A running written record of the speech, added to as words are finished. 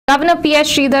Governor P.S.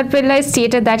 Sridhar Pillai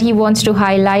stated that he wants to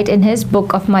highlight in his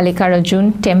book of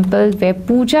Mallikarjun temple where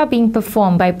puja being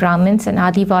performed by Brahmins and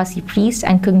Adivasi priests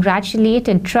and congratulate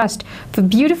and trust for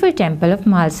beautiful temple of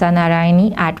Malsa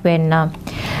Narayani at Venna.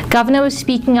 Governor was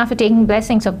speaking after taking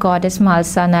blessings of goddess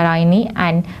Malsa Narayani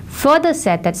and further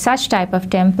said that such type of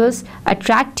temples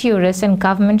attract tourists and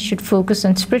government should focus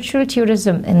on spiritual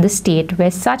tourism in the state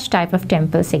where such type of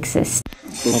temples exist.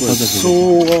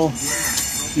 So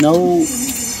now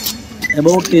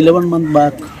about 11 months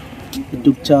back, I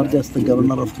took charge as the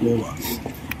governor of Goa,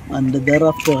 and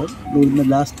thereafter, during the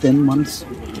last 10 months,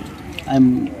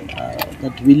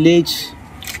 that village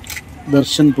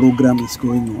darshan program is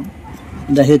going on,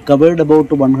 and I have covered about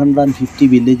 150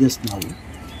 villages now,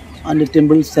 and the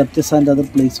temples, churches, and other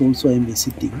places also I am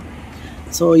visiting.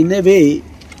 So in a way,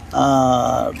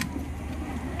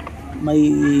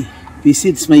 my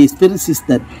experience is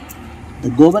that the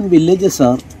Goan villages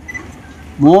are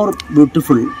more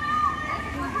beautiful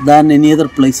than any other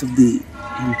place of the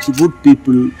good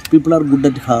people are good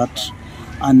at heart,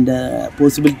 and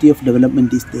possibility of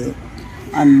development is there,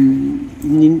 and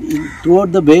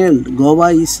throughout the world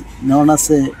Goa is known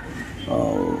as a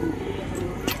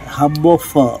hub of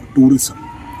tourism.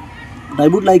 But I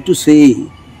would like to say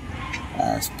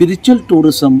spiritual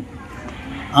tourism,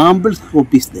 ample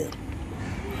scope is there,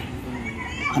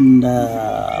 and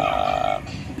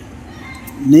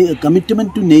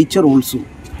commitment to nature also.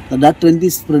 That trend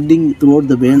is spreading throughout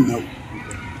the world now.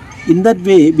 In that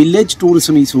way, village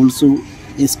tourism is also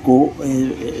a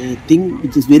thing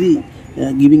which is very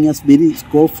giving us very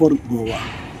scope for Goa.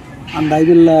 And I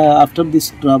will after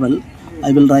this travel,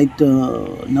 I will write.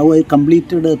 Now I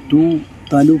completed 2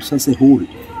 taluks as a whole,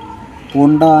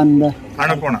 Ponda and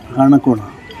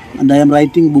Kanakona. And I am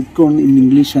writing book on in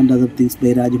English and other things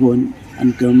by Rajbhavan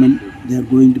and government. They are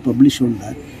going to publish on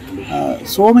that.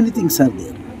 So many things are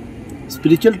there.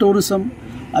 Spiritual tourism,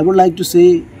 I would like to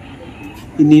say,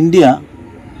 in India,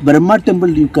 Brahma temple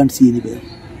you can't see anywhere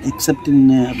except in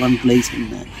one place in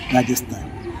Rajasthan.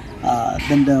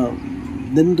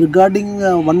 Then regarding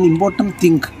one important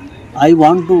thing I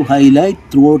want to highlight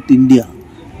throughout India,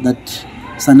 that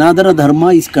Sanatana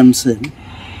Dharma is concerned,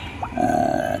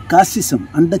 casteism,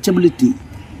 untouchability.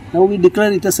 Now we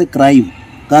declare it as a crime.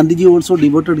 Gandhiji also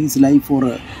devoted his life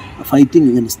for fighting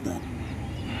against that.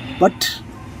 But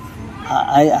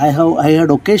I had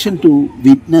occasion to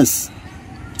witness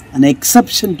an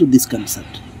exception to this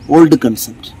concept, old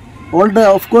concept. Old,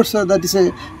 of course, that is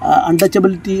a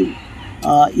untouchability.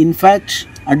 In fact,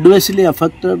 adversely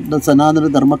affected the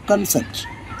Sanatana Dharma concept.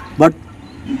 But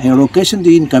I had occasion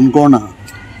to in Kankona,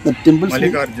 the temple,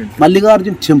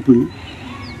 Mallikarjun temple,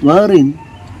 wherein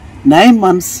 9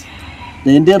 months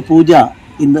the entire puja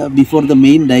before the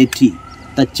main deity,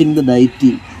 touching the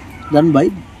deity, done by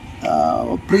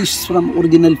priests from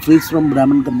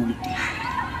Brahmin community.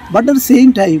 But at the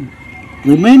same time,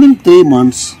 remaining 3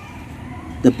 months,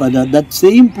 that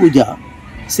same puja,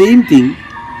 same thing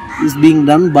is being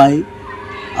done by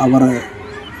our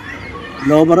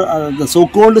lower, the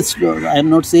so-called, I am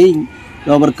not saying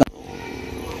lower,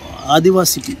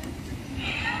 Adivasi people.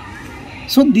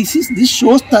 So this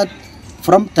shows that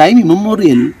from time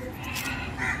immemorial,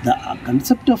 the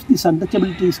concept of this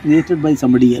untouchability is created by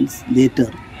somebody else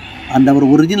later, and our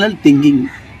original thinking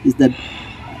is that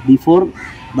before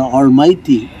the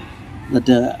Almighty, that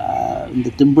in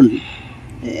the temple,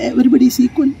 everybody is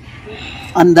equal,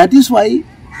 and that is why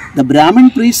the Brahmin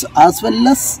priests as well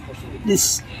as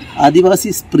this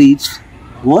Adivasi priests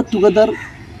work together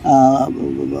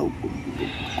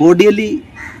cordially,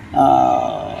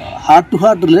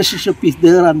 heart-to-heart relationship is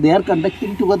there, and they are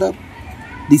conducting together.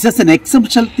 This is an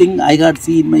exceptional thing I got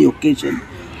seen in my occasion,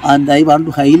 and I want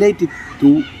to highlight it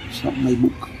through my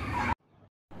book.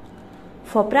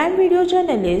 For Prime Video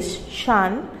journalist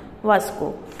Shan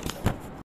Vasco.